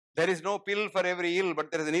There is no pill for every ill,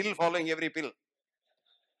 but there is an ill following every pill.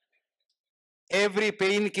 Every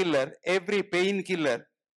painkiller,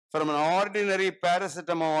 from an ordinary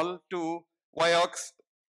paracetamol to Vioxx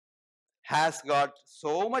has got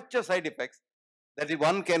so much of side effects that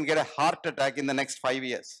one can get a heart attack in the next 5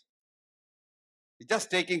 years.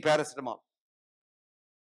 Just taking paracetamol.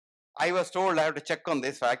 I was told I have to check on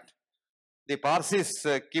this fact. The Parsis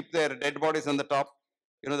keep their dead bodies on the top.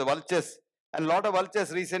 The vultures. And a lot of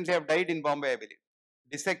vultures recently have died in Bombay, I believe.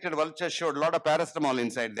 Dissected vultures showed a lot of paracetamol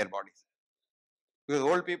inside their bodies. Because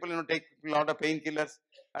old people, take a lot of painkillers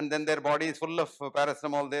and then their body is full of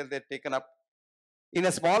paracetamol there, they're taken up. In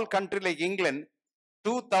a small country like England,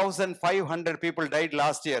 2,500 people died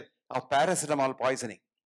last year of paracetamol poisoning.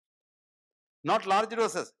 Not large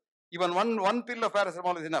doses. Even one pill of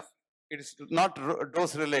paracetamol is enough. It is not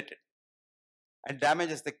dose related. And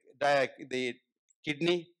damages the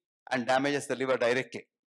kidney and damages the liver directly.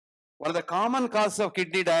 One of the common causes of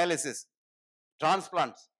kidney dialysis,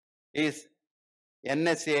 transplants, is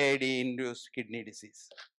NSAID-induced kidney disease.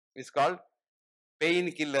 It's called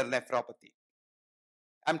painkiller nephropathy.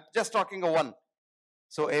 I'm just talking of one.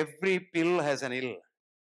 So every pill has an ill,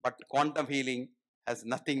 but quantum healing has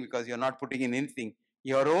nothing because you're not putting in anything.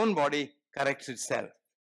 Your own body corrects itself.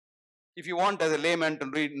 If you want as a layman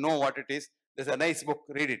to know what it is, there's a nice book,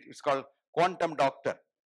 read it. It's called Quantum Doctor.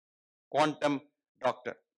 Quantum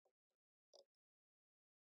Doctor.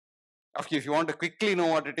 If you want to quickly know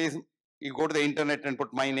what it is, you go to the internet and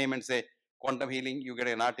put my name and say quantum healing, you get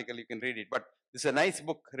an article, you can read it. But this is a nice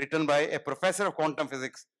book written by a professor of quantum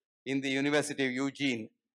physics in the University of Eugene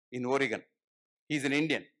in Oregon. He's an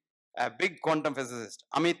Indian, a big quantum physicist,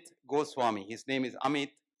 Amit Goswami. His name is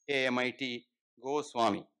Amit, A-M-I-T,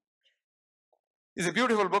 Goswami. It's a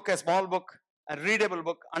beautiful book, a small book, a readable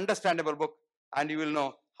book, understandable book, and you will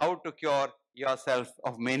know how to cure yourself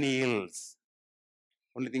of many ills.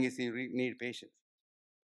 Only thing is you need patience.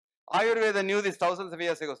 Ayurveda knew this thousands of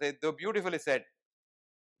years ago. Though beautifully said,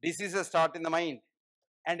 diseases start in the mind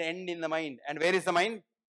and end in the mind. And where is the mind?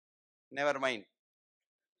 Never mind.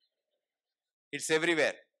 It's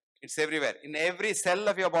everywhere. It's everywhere. In every cell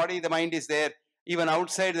of your body, the mind is there. Even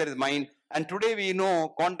outside, there is mind. And today we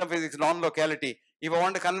know quantum physics, non-locality. If I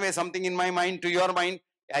want to convey something in my mind to your mind,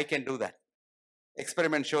 I can do that.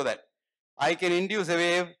 Experiments show that. I can induce a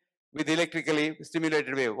wave with electrically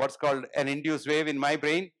stimulated wave. What's called an induced wave in my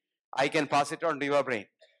brain, I can pass it on to your brain.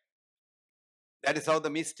 That is how the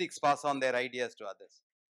mystics pass on their ideas to others.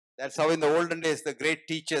 That's how in the olden days the great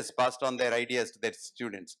teachers passed on their ideas to their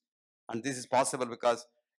students. And this is possible because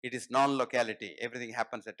it is non-locality. Everything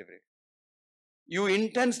happens at every. You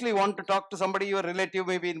intensely want to talk to somebody, your relative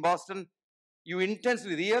maybe in Boston. You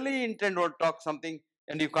intensely, really intend to talk something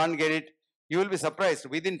and you can't get it. You will be surprised.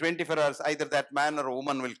 Within 24 hours, either that man or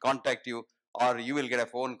woman will contact you or you will get a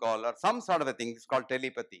phone call or some sort of a thing. It's called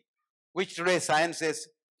telepathy, which today science says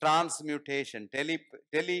transmutation,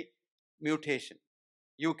 telemutation.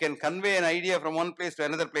 You can convey an idea from one place to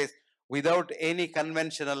another place without any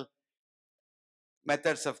conventional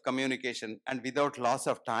methods of communication and without loss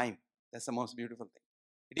of time. That's the most beautiful thing.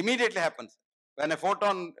 It immediately happens. When a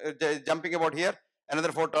photon jumping about here,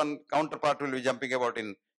 another photon counterpart will be jumping about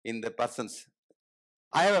in the person's.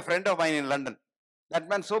 I have a friend of mine in London. That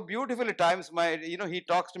man so beautifully times he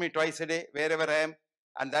talks to me twice a day, wherever I am,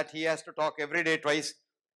 and that he has to talk every day twice.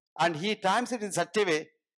 And he times it in such a way.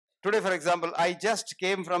 Today, for example, I just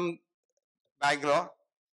came from Bangalore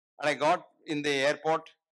and I got in the airport,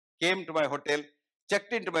 came to my hotel,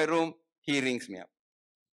 checked into my room, he rings me up.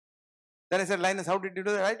 Then I said, Linus, how did you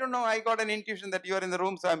do that? I don't know. I got an intuition that you are in the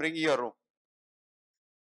room, so I'm ringing your room.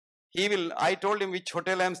 I told him which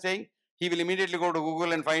hotel I'm staying. He will immediately go to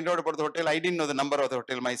Google and find out about the hotel. I didn't know the number of the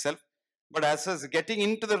hotel myself. But as I was getting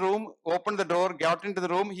into the room, opened the door, got into the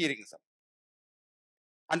room, he rings up.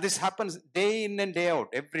 And this happens day in and day out,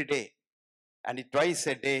 every day. And twice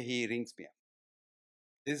a day he rings me up.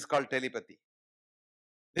 This is called telepathy.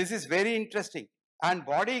 This is very interesting. And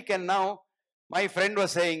body can now, my friend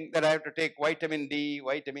was saying that I have to take vitamin D,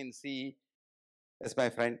 vitamin C. That's my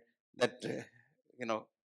friend, that,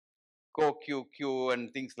 CoQQ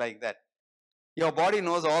and things like that. Your body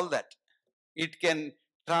knows all that. It can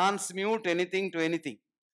transmute anything to anything.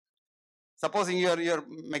 Supposing your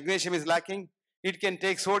magnesium is lacking, it can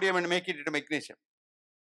take sodium and make it into magnesium.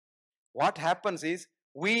 What happens is,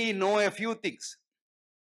 we know a few things.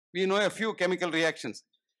 We know a few chemical reactions.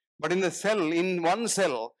 But in the cell, in one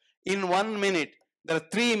cell, in 1 minute, there are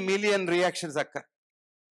 3 million reactions occur.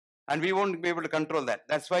 And we won't be able to control that.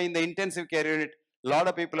 That's why in the intensive care unit, a lot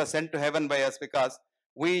of people are sent to heaven by us because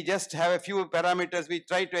we just have a few parameters, we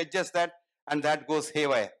try to adjust that and that goes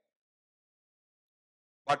haywire.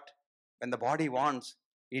 But when the body wants,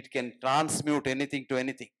 it can transmute anything to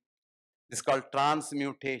anything. This is called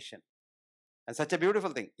transmutation. And such a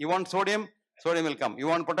beautiful thing. You want sodium, sodium will come. You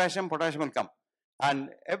want potassium, potassium will come. And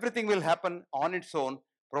everything will happen on its own,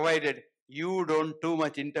 provided you don't too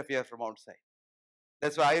much interfere from outside.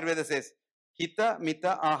 That's why Ayurveda says, Hita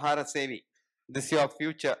Mita Ahara Sevi. This is your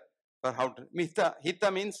future for how to.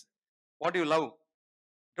 Hita means what you love.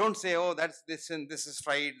 Don't say, oh, that's this and this is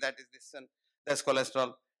fried, that is this and that's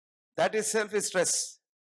cholesterol. That itself is stress,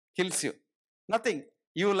 kills you. Nothing.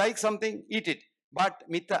 You like something, eat it. But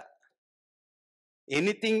Mita,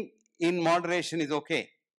 anything in moderation is okay.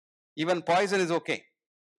 Even poison is okay.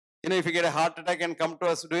 If you get a heart attack and come to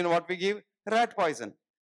us, do you know what we give? Rat poison.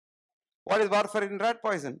 What is warfarin in rat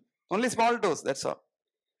poison? Only small dose, that's all.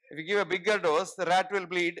 If you give a bigger dose, the rat will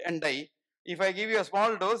bleed and die. If I give you a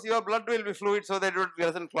small dose, your blood will be fluid so that it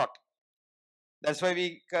doesn't clot. That's why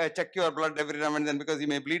we check your blood every now and then, because you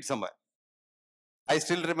may bleed somewhere. I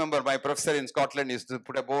still remember my professor in Scotland used to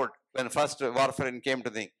put a board when first warfarin came to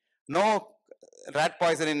the thing. No rat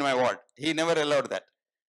poison in my ward. He never allowed that.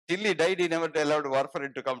 Till he died, he never allowed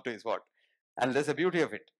warfarin to come to his ward. And that's the beauty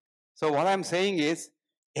of it. So what I'm saying is,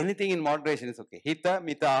 anything in moderation is okay. Hita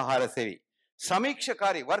Mita Ahara Sevi.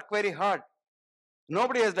 Samikshakari, work very hard.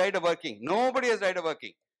 Nobody has died of working. Nobody has died of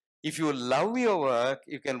working. If you love your work,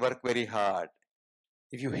 you can work very hard.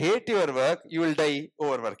 If you hate your work, you will die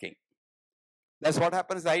overworking. That's what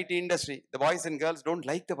happens in the IT industry. The boys and girls don't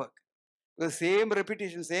like the work. The same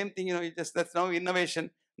repetition, same thing, that's no innovation,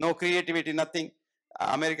 no creativity, nothing.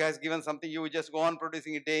 America has given something, you just go on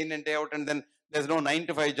producing it day in and day out, and then there's no 9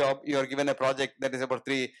 to 5 job. You are given a project that is about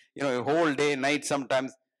 3, a whole day, night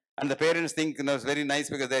sometimes. And the parents think, it's very nice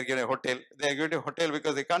because they're given a hotel. They're given a hotel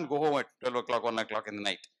because they can't go home at 12 o'clock, 1 o'clock in the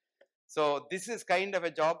night. So this is kind of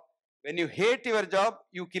a job. When you hate your job,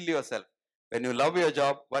 you kill yourself. When you love your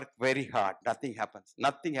job, work very hard. Nothing happens.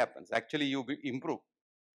 Nothing happens. Actually, you improve.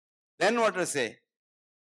 Then what to say?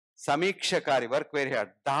 Samikshakari, work very hard.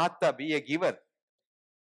 Data, be a giver.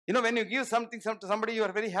 When you give something to somebody, you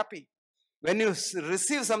are very happy. When you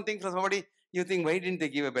receive something from somebody, you think, why didn't they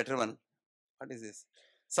give a better one? What is this?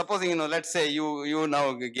 Supposing, let's say you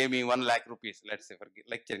now gave me 1 lakh rupees, let's say, for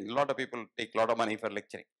lecturing. A lot of people take a lot of money for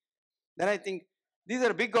lecturing. Then I think, these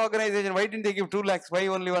are big organizations. Why didn't they give 2 lakhs? Why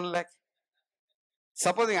only 1 lakh?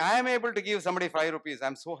 Supposing I am able to give somebody 5 rupees,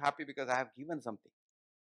 I'm so happy because I have given something.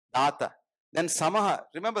 Data. Then Samaha.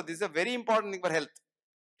 Remember, this is a very important thing for health.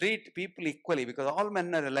 Treat people equally, because all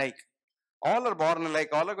men are alike. All are born alike.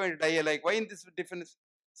 All are going to die alike. Why in this difference?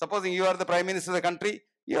 Supposing you are the Prime Minister of the country,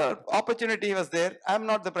 your opportunity was there. I am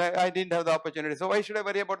not I didn't have the opportunity. So why should I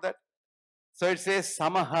worry about that? So it says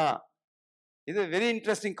Samaha. It's a very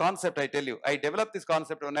interesting concept, I tell you. I developed this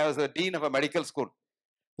concept when I was a dean of a medical school.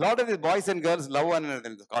 A lot of these boys and girls love one another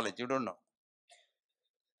in the college. You don't know.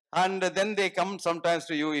 And then they come sometimes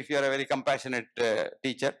to you if you are a very compassionate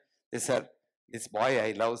teacher. They say, this boy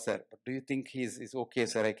I love, sir. But do you think he's okay,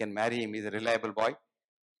 sir? I can marry him. He's a reliable boy.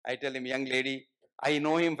 I tell him, young lady, I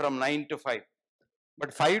know him from 9 to 5.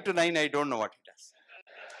 But 5 to 9, I don't know what he does.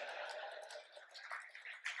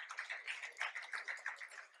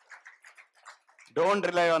 Don't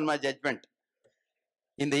rely on my judgment.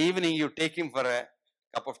 In the evening, you take him for a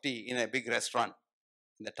cup of tea in a big restaurant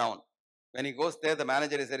in the town. When he goes there, the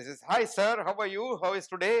manager is there. He says, hi, sir, how are you? How is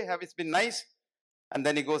today? Have it been nice? And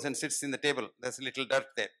then he goes and sits in the table. There's a little dirt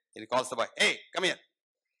there. And he calls the boy, hey, come here,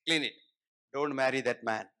 clean it. Don't marry that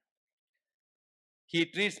man. He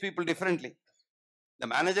treats people differently. The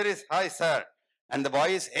manager is, hi, sir. And the boy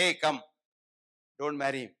is, hey, come. Don't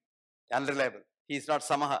marry him. Unreliable. He is not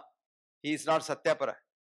Samaha. He is not Satyapara.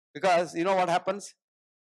 Because you know what happens?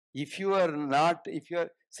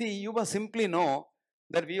 See, you must simply know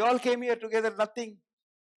that we all came here together, nothing.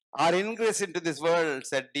 Our ingress into this world,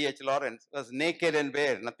 said D.H. Lawrence, was naked and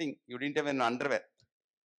bare, nothing. You didn't have an underwear.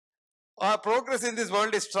 Our progress in this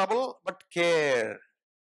world is trouble, but care.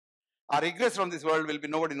 Our egress from this world will be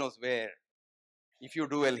nobody knows where. If you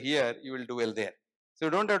do well here, you will do well there. So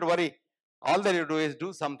you don't have to worry. All that you do is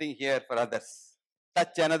do something here for others.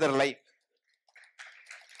 Touch another life.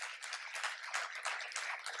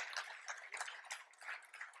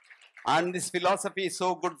 And this philosophy is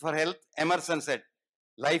so good for health. Emerson said,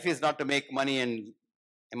 life is not to make money and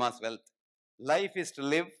amass wealth. Life is to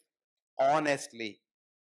live honestly,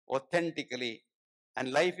 authentically.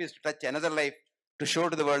 And life is to touch another life, to show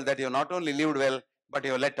to the world that you have not only lived well, but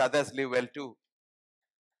you have let others live well too.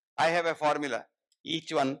 I have a formula.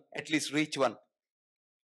 Each one, at least reach one.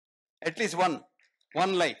 At least one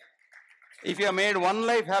life. If you have made one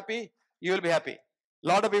life happy, you will be happy. A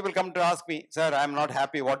lot of people come to ask me, sir, I am not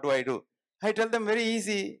happy. What do I do? I tell them very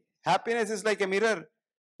easy. Happiness is like a mirror.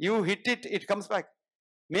 You hit it, it comes back.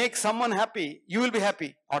 Make someone happy, you will be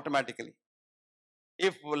happy automatically.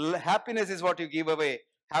 If happiness is what you give away,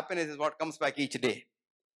 happiness is what comes back each day.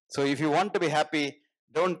 So if you want to be happy,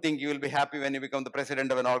 don't think you will be happy when you become the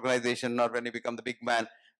president of an organization or when you become the big man,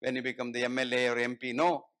 when you become the MLA or MP.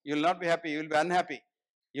 No, you will not be happy, you will be unhappy.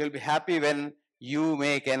 You will be happy when you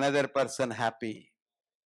make another person happy.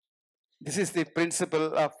 This is the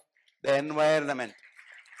principle of the environment.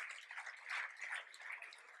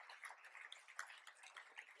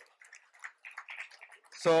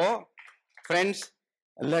 So, friends,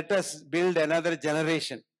 let us build another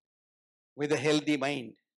generation with a healthy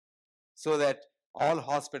mind so that all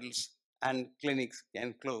hospitals and clinics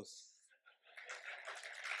can close.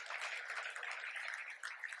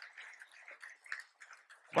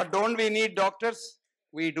 But don't we need doctors?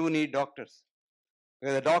 We do need doctors.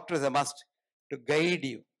 Because the doctor is a must to guide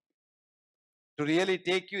you, to really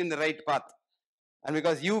take you in the right path. And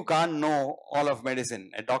because you can't know all of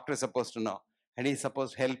medicine, a doctor is supposed to know, and he's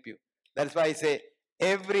supposed to help you. That's why I say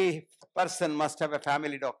every person must have a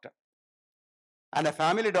family doctor. And a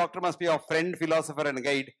family doctor must be your friend, philosopher, and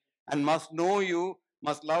guide, and must know you,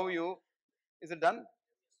 must love you. Is it done?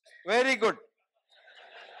 Very good.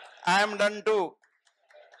 I am done too.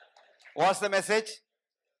 What's the message?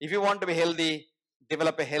 If you want to be healthy,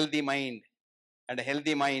 develop a healthy mind. And a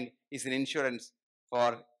healthy mind is an insurance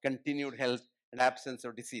for continued health and absence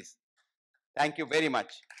of disease. Thank you very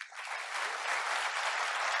much.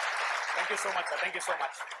 Thank you so much, sir. Thank you so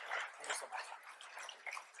much. Thank you so much.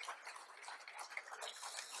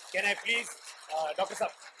 Can I please, Dr.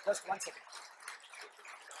 Saab, just 1 second.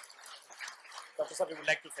 Dr. Saab, we would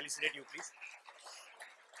like to felicitate you, please.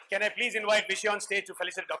 Can I please invite Vishay on stage to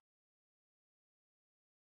felicitate Dr.